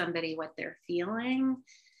to somebody what they're feeling.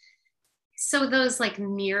 So those like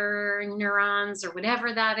mirror neurons or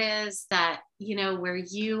whatever that is, that, where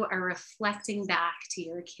you are reflecting back to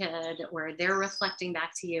your kid or they're reflecting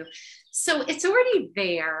back to you. So it's already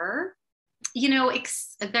there. I know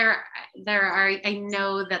there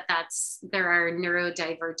are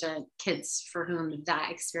neurodivergent kids for whom that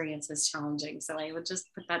experience is challenging. So I would just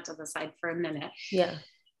put that to the side for a minute. Yeah.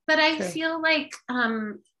 But I feel like,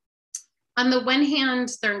 on the one hand,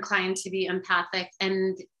 they're inclined to be empathic,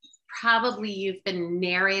 and probably you've been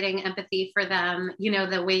narrating empathy for them,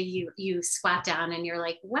 the way you squat down and you're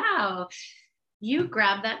like, wow, you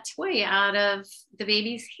grabbed that toy out of the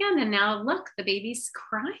baby's hand and now look, the baby's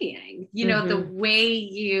crying. The way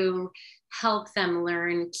you help them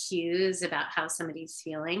learn cues about how somebody's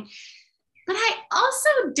feeling. But I also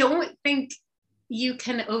don't think you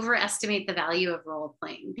can overestimate the value of role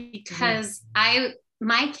playing, because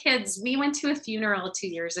my kids, we went to a funeral 2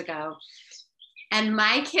 years ago, and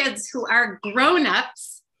my kids, who are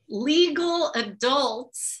grown-ups, legal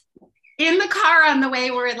adults, in the car on the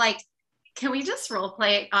way were like, can we just role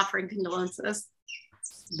play offering condolences?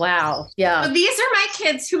 Wow. Yeah. So these are my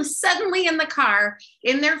kids who suddenly in the car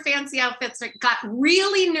in their fancy outfits got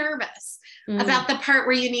really nervous about the part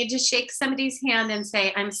where you need to shake somebody's hand and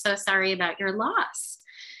say, I'm so sorry about your loss.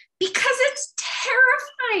 Because it's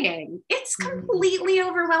terrifying. It's completely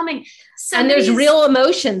overwhelming. And there's real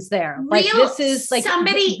emotions there. Like this is like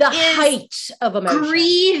somebody the height of emotion.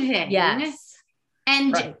 Grieving. Yes.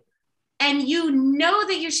 And that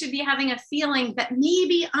you should be having a feeling, but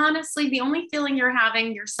maybe honestly, the only feeling you're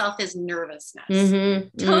having yourself is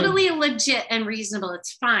nervousness. Totally legit and reasonable.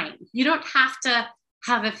 It's fine. You don't have to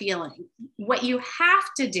have a feeling. What you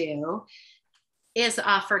have to do is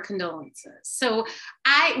offer condolences. So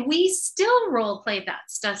we still role play that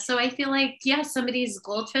stuff. So I feel like, somebody's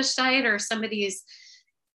goldfish died, or somebody's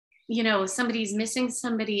missing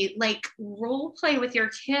somebody, like role play with your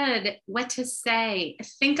kid what to say.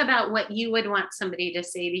 Think about what you would want somebody to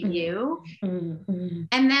say to you. And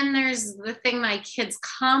then there's the thing my kids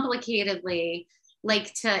complicatedly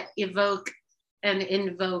like to evoke and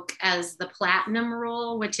invoke as the platinum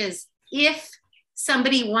rule, which is if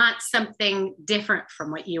somebody wants something different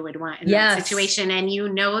from what you would want in that situation, and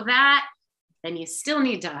that, then you still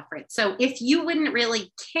need to offer it. So if you wouldn't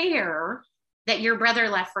really care that your brother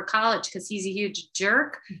left for college because he's a huge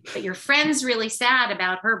jerk, but your friend's really sad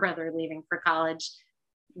about her brother leaving for college,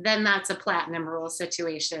 then that's a platinum rule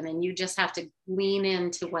situation. And you just have to lean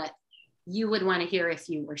into what you would want to hear if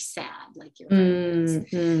you were sad, like your friend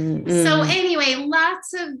is. So anyway,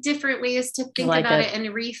 lots of different ways to think about it and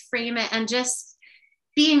reframe it, and just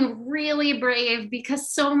being really brave,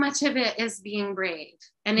 because so much of it is being brave.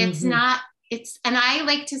 And it's not, and I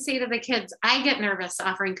like to say to the kids, I get nervous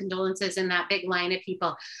offering condolences in that big line of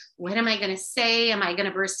people. What am I going to say? Am I going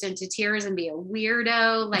to burst into tears and be a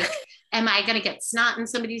weirdo? Like, am I going to get snot in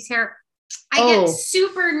somebody's hair? I get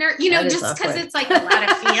super nervous, just because it's like a lot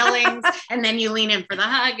of feelings, and then you lean in for the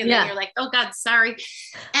hug, and then you're like, oh God, sorry.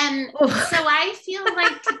 And so I feel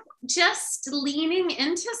like just leaning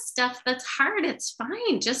into stuff that's hard, it's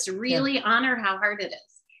fine. Just really honor how hard it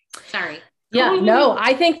is. Sorry. Yeah, no,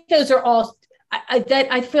 I think those are all,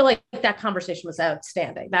 I feel like that conversation was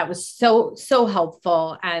outstanding. That was so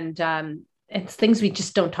helpful. And it's things we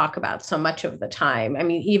just don't talk about so much of the time. I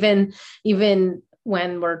mean, even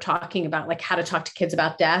when we're talking about like how to talk to kids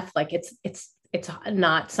about death, like it's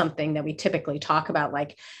not something that we typically talk about,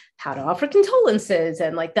 like how to offer condolences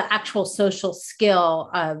and like the actual social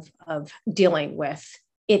skill of dealing with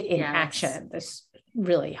it in action. This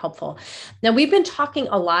really helpful. Now, we've been talking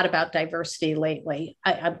a lot about diversity lately,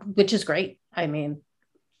 which is great. I mean,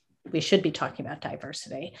 we should be talking about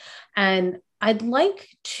diversity. And I'd like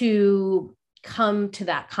to come to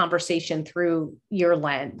that conversation through your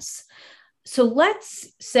lens. So let's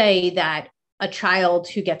say that a child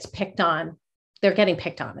who gets picked on, they're getting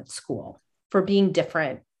picked on at school for being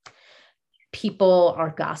different. People are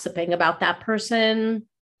gossiping about that person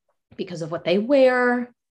because of what they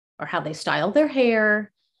wear or how they style their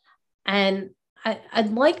hair. And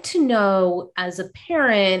I'd like to know, as a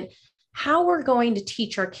parent, how we're going to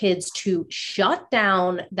teach our kids to shut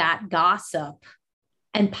down that gossip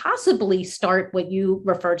and possibly start what you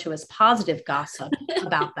refer to as positive gossip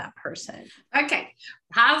about that person. Okay.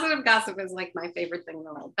 Positive gossip is like my favorite thing in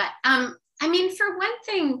the world. But I mean, for one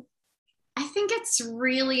thing, I think it's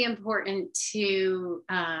really important to,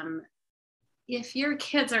 if your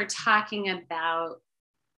kids are talking about,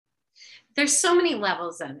 there's so many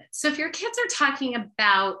levels of it. So if your kids are talking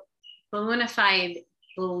about bona fide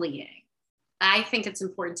bullying, I think it's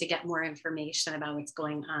important to get more information about what's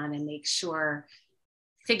going on and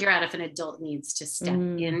figure out if an adult needs to step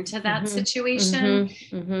into that situation.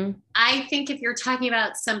 I think if you're talking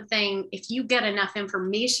about something, if you get enough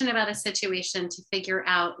information about a situation to figure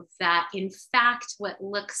out that in fact, what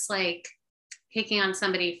looks like picking on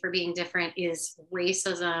somebody for being different is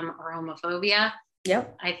racism or homophobia,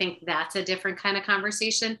 I think that's a different kind of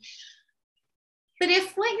conversation. But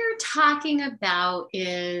if what you're talking about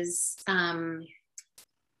is a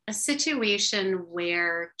situation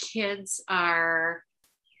where kids are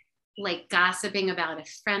like gossiping about a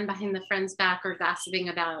friend behind the friend's back, or gossiping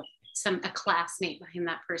about a classmate behind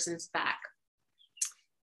that person's back,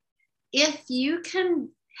 if you can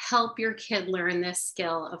help your kid learn this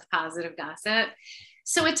skill of positive gossip.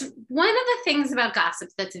 So it's one of the things about gossip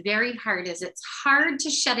that's very hard, is it's hard to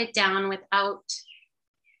shut it down without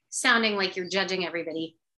sounding like you're judging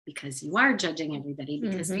everybody, because you are judging everybody,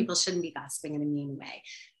 because people shouldn't be gossiping in a mean way.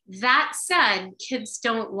 That said, kids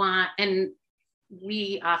don't want, and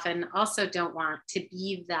we often also don't want to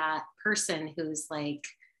be that person who's like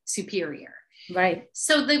superior. Right.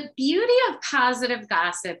 So the beauty of positive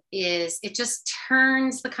gossip is it just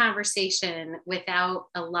turns the conversation without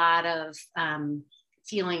a lot of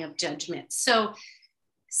feeling of judgment. So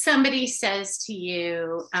somebody says to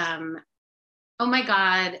you, oh my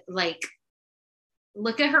God, like,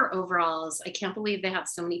 look at her overalls. I can't believe they have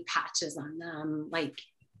so many patches on them. Like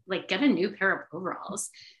get a new pair of overalls.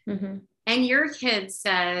 And your kid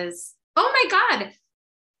says, oh my God,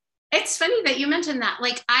 it's funny that you mentioned that.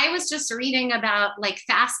 Like, I was just reading about like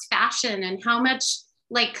fast fashion and how much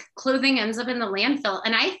like clothing ends up in the landfill.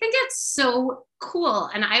 And I think it's so cool.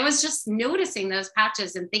 And I was just noticing those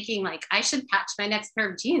patches and thinking like, I should patch my next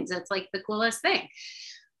pair of jeans. It's like the coolest thing.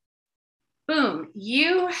 Boom.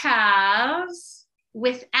 You have,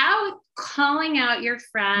 without calling out your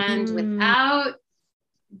friend, without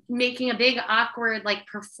making a big awkward like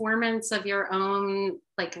performance of your own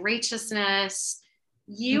like righteousness,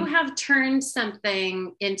 you have turned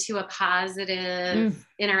something into a positive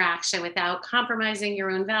interaction without compromising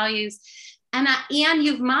your own values. And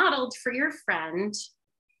you've modeled for your friend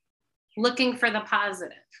looking for the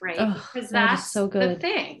positive, right? Because that's so good. The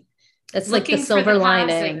thing. It's looking like the silver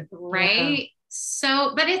lining, right? Yeah.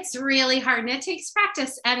 So, but it's really hard and it takes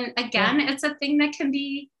practice. And again, it's a thing that can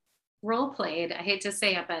be role played. I hate to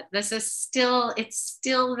say it, but it's still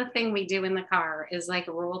the thing we do in the car is like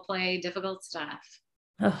role play difficult stuff.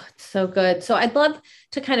 Oh, it's so good. So I'd love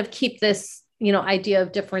to kind of keep this, idea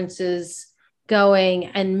of differences going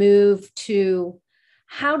and move to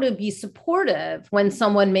how to be supportive when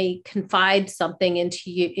someone may confide something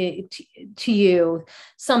into you,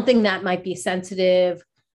 something that might be sensitive,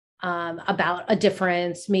 about a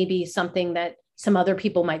difference, maybe something that some other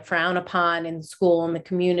people might frown upon in school and the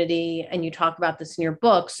community. And you talk about this in your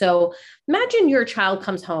book. So imagine your child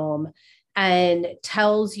comes home and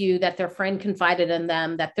tells you that their friend confided in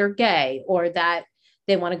them that they're gay, or that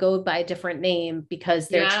they want to go by a different name because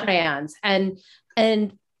they're trans. And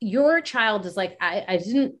your child is like, I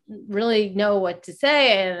didn't really know what to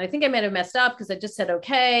say. And I think I might have messed up because I just said,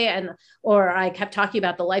 okay. Or I kept talking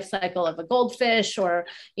about the life cycle of a goldfish, or,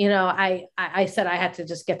 I said I had to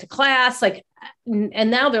just get to class. And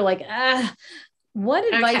now they're like,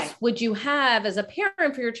 what advice would you have as a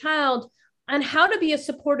parent for your child on how to be a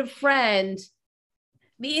supportive friend?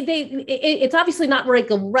 It's obviously not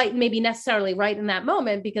right, maybe necessarily right in that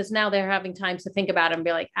moment, because now they're having time to think about it and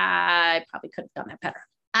be like, I probably could have done that better.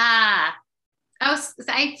 I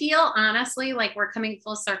feel honestly like we're coming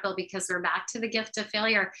full circle, because we're back to the gift of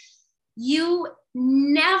failure. You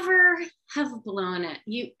never have blown it.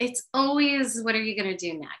 It's always, what are you going to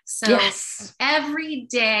do next? So every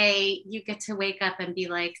day you get to wake up and be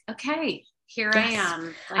like, okay, here I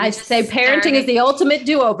am. I say parenting is the ultimate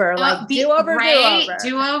do-over, do-over.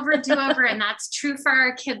 And that's true for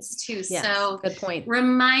our kids too. Yes, so good point.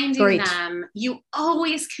 Reminding them, you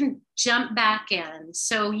always can jump back in.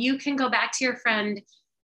 So you can go back to your friend,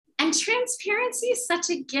 and transparency is such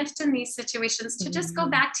a gift in these situations, to just go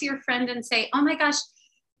back to your friend and say, oh my gosh,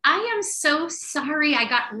 I am so sorry. I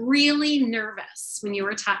got really nervous when you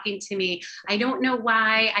were talking to me. I don't know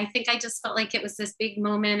why. I think I just felt like it was this big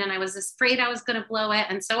moment and I was afraid I was going to blow it.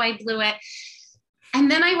 And so I blew it. And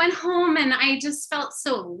then I went home and I just felt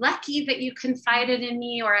so lucky that you confided in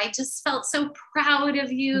me, or I just felt so proud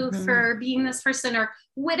of you for being this person, or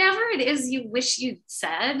whatever it is you wish you'd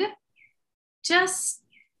said.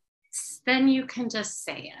 Then you can just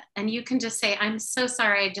say it, and you can just say, I'm so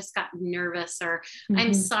sorry. I just got nervous, or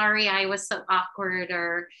I'm sorry I was so awkward,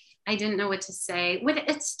 or I didn't know what to say.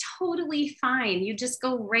 It's totally fine. You just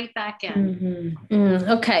go right back in.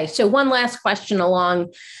 Okay. So one last question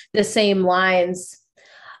along the same lines.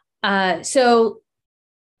 So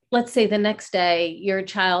let's say the next day your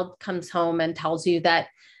child comes home and tells you that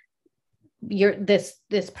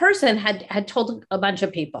this person had told a bunch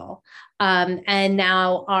of people, and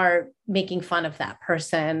now are making fun of that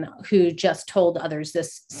person who just told others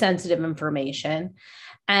this sensitive information.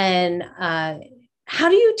 And how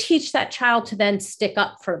do you teach that child to then stick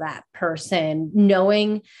up for that person,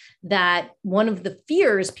 knowing that one of the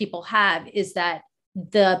fears people have is that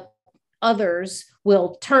the others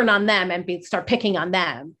will turn on them and start picking on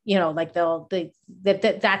them, like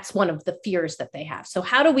that's one of the fears that they have. So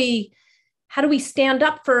how do we stand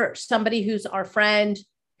up for somebody who's our friend,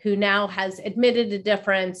 who now has admitted a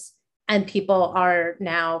difference, and people are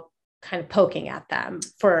now kind of poking at them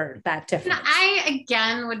for that difference? I,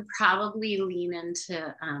 again, would probably lean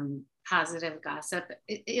into positive gossip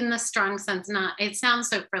in the strong sense. It sounds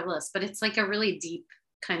so frivolous, but it's like a really deep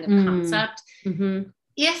kind of concept.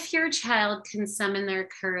 If your child can summon their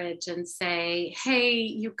courage and say, hey,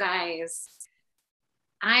 you guys,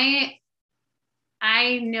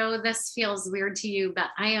 I know this feels weird to you, but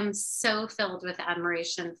I am so filled with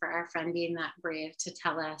admiration for our friend being that brave to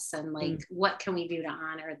tell us, and what can we do to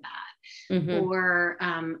honor that? Or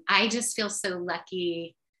I just feel so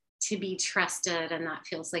lucky to be trusted, and that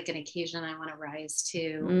feels like an occasion I want to rise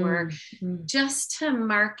to. Or just to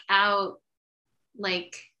mark out,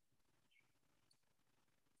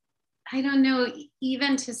 I don't know,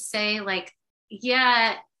 even to say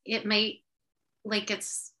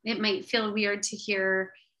it might feel weird to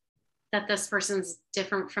hear that this person's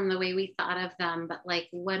different from the way we thought of them, but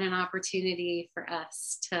what an opportunity for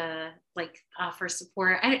us to offer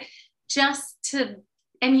support. And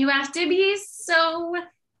you have to be so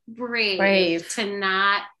brave to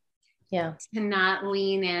not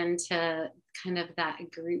lean into kind of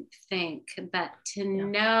that group think, but to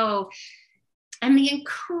know. And the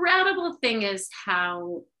incredible thing is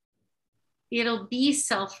how it'll be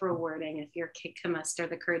self-rewarding if your kid can muster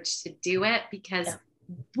the courage to do it, because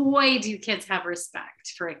boy, do kids have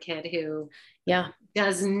respect for a kid who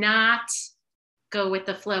does not go with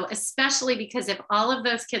the flow, especially because if all of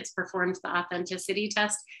those kids performed the authenticity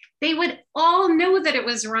test, they would all know that it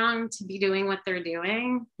was wrong to be doing what they're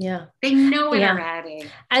doing. Yeah. They know it already.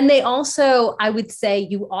 And they also, I would say,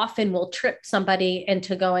 you often will trip somebody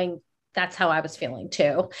into going, that's how I was feeling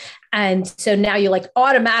too. And so now you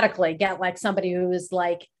automatically get somebody who is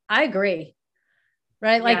I agree.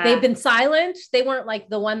 Right. They've been silent. They weren't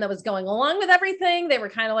the one that was going along with everything. They were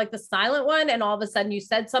kind of the silent one. And all of a sudden you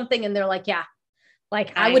said something and they're like, yeah,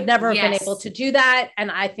 Like I would never have been yes. able to do that. And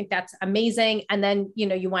I think that's amazing. And then, you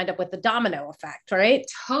know, you wind up with the domino effect, right?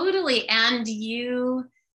 Totally. And you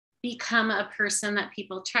become a person that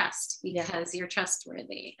people trust because you're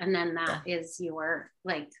trustworthy. And then that is your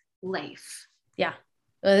like life. Yeah.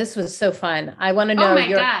 Well, this was so fun. I want to know. Oh my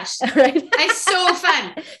gosh. Right? It's so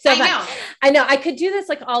fun. I know. I could do this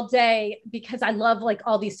like all day because I love like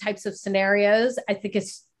all these types of scenarios. I think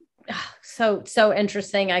it's so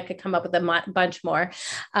interesting. I could come up with a bunch more,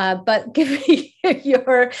 but give me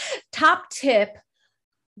your top tip.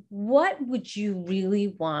 What would you really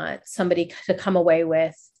want somebody to come away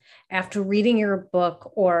with after reading your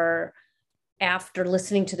book or after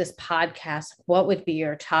listening to this podcast? What would be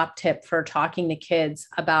your top tip for talking to kids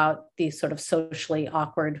about these sort of socially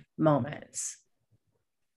awkward moments?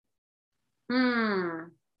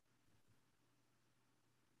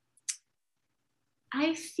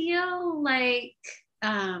 I feel like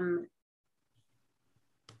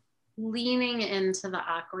leaning into the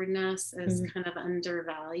awkwardness is kind of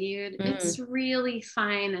undervalued. It's really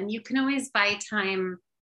fine. And you can always buy time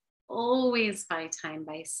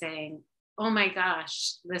by saying, oh my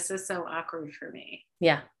gosh, this is so awkward for me.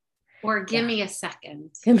 Yeah. Or give me a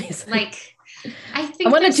second. Give me a second. Like, I think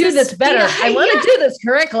I want to do this better. I want to do this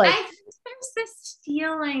correctly. I think there's this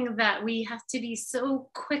feeling that we have to be so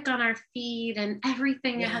quick on our feet and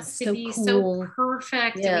everything has to be cool. So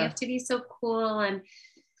perfect. And we have to be so cool. And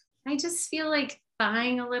I just feel like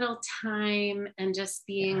buying a little time and just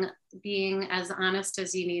being as honest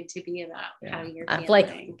as you need to be about how you're feeling. I've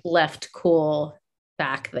like left cool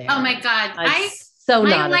back there. Oh my God. My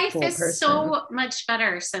life is so much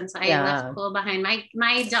better since I left cool behind.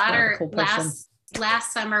 My daughter last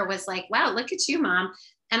summer was like, wow, look at you, Mom.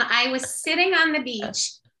 And I was sitting on the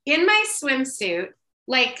beach in my swimsuit,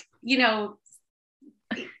 like, you know,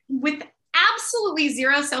 with absolutely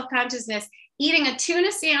zero self-consciousness, eating a tuna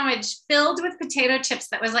sandwich filled with potato chips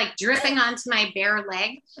that was like dripping onto my bare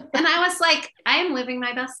leg. And I was like, I am living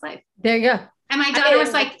my best life. There you go. And my daughter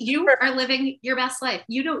was like, you are living your best life.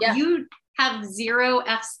 You have 0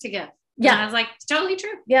 F's to give. Yeah. And I was like, totally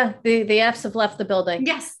true. Yeah. The F's have left the building.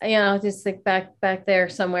 Yes. You know, just like back there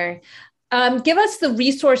somewhere. Give us the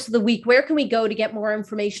resource of the week. Where can we go to get more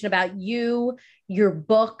information about you, your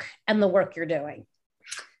book, and the work you're doing?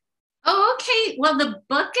 Oh, okay. Well, the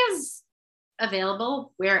book is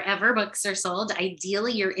available wherever books are sold,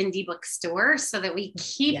 ideally your indie bookstore, so that we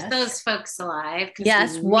keep those folks alive.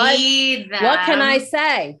 Yes. What can I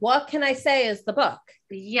say? What can I say is the book?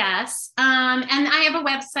 Yes. And I have a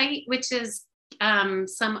website, which is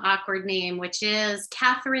some awkward name, which is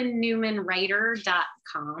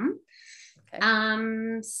katherinenewmanwriter.com.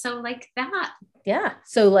 Okay. So like that. Yeah.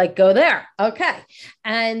 So like go there. Okay.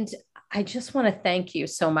 And I just want to thank you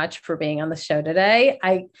so much for being on the show today.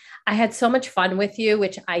 I had so much fun with you,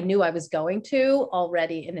 which I knew I was going to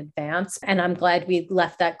already in advance. And I'm glad we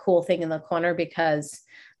left that cool thing in the corner because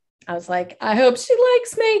I was like, I hope she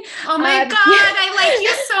likes me. Oh my God, I like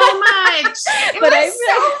you so much. It was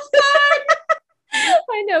so fun.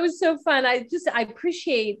 I know, it was so fun. I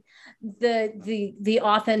appreciate the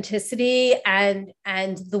authenticity and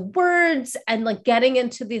the words and like getting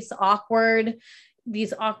into these awkward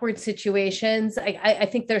situations. I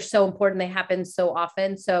think they're so important. They happen so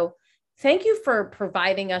often. So thank you for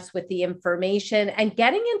providing us with the information and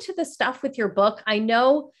getting into the stuff with your book. I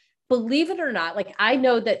know, believe it or not, like I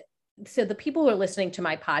know that, so the people who are listening to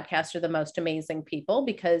my podcast are the most amazing people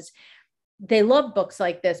because they love books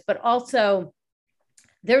like this, but also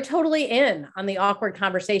they're totally in on the awkward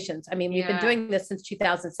conversations. I mean, we've been doing this since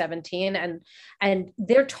 2017 and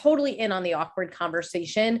they're totally in on the awkward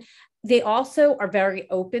conversation. They also are very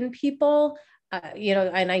open people,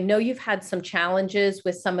 and I know you've had some challenges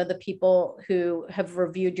with some of the people who have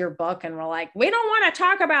reviewed your book and were like, we don't want to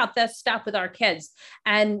talk about this stuff with our kids.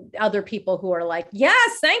 And other people who are like,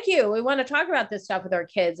 yes, thank you. We want to talk about this stuff with our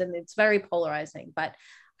kids. And it's very polarizing, but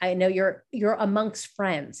I know you're amongst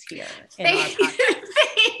friends here. Thank you.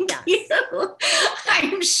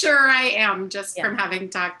 I'm sure I am just from having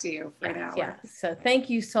talked to you for an hour. Yeah. So thank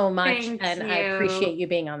you so much. I appreciate you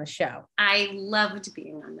being on the show. I loved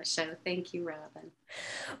being on the show. Thank you, Robin.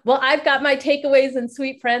 Well, I've got my takeaways and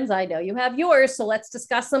sweet friends. I know you have yours. So let's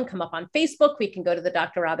discuss them. Come up on Facebook. We can go to the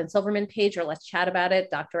Dr. Robin Silverman page or let's chat about it,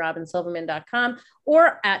 drrobinsilverman.com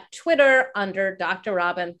or at Twitter under Dr.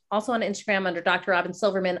 Robin, also on Instagram under Dr. Robin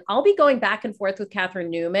Silverman. I'll be going back and forth with Catherine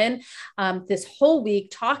Newman this whole week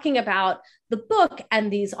talking about the book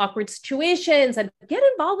and these awkward situations and get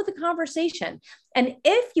involved with the conversation. And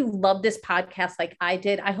if you love this podcast like I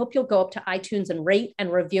did, I hope you'll go up to iTunes and rate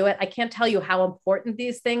and review it. I can't tell you how important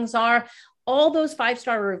these things are. All those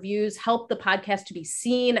 5-star reviews help the podcast to be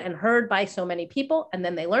seen and heard by so many people. And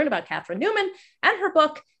then they learn about Catherine Newman and her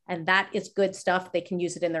book. And that is good stuff. They can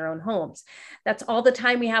use it in their own homes. That's all the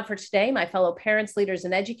time we have for today. My fellow parents, leaders,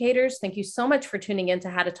 and educators, thank you so much for tuning in to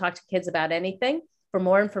How to Talk to Kids About Anything. For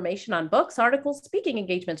more information on books, articles, speaking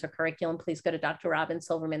engagements, or curriculum, please go to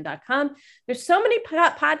drrobinsilverman.com. There's so many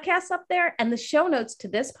podcasts up there, and the show notes to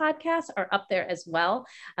this podcast are up there as well.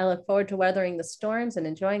 I look forward to weathering the storms and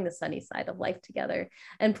enjoying the sunny side of life together.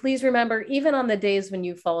 And please remember, even on the days when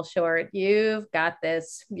you fall short, you've got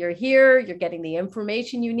this. You're here. You're getting the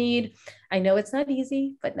information you need. I know it's not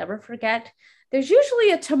easy, but never forget, there's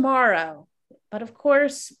usually a tomorrow. But of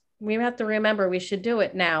course, we have to remember we should do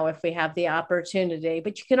it now if we have the opportunity,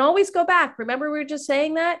 but you can always go back. Remember, we were just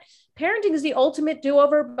saying that parenting is the ultimate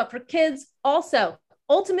do-over, but for kids also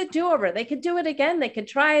ultimate do-over. They could do it again. They could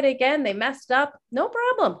try it again. They messed up. No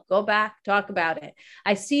problem. Go back, talk about it.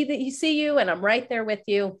 I see that you see you, and I'm right there with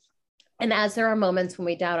you. And as there are moments when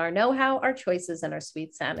we doubt our know-how, our choices, and our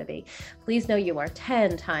sweet sanity, please know you are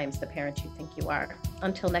 10 times the parent you think you are.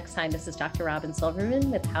 Until next time, this is Dr. Robin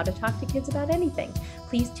Silverman with How to Talk to Kids About Anything.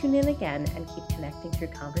 Please tune in again and keep connecting through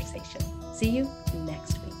conversation. See you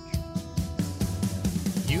next week.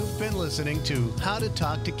 You've been listening to How to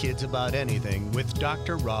Talk to Kids About Anything with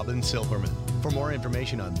Dr. Robin Silverman. For more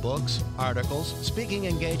information on books, articles, speaking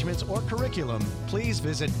engagements, or curriculum, please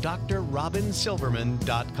visit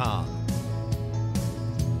drrobinsilverman.com.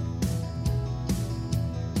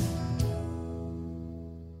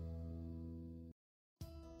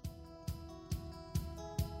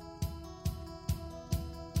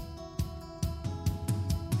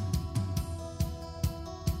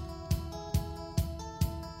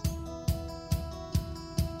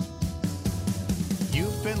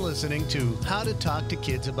 You've been listening to How to Talk to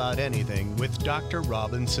Kids About Anything with Dr.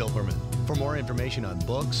 Robin Silverman. For more information on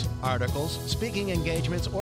books, articles, speaking engagements, or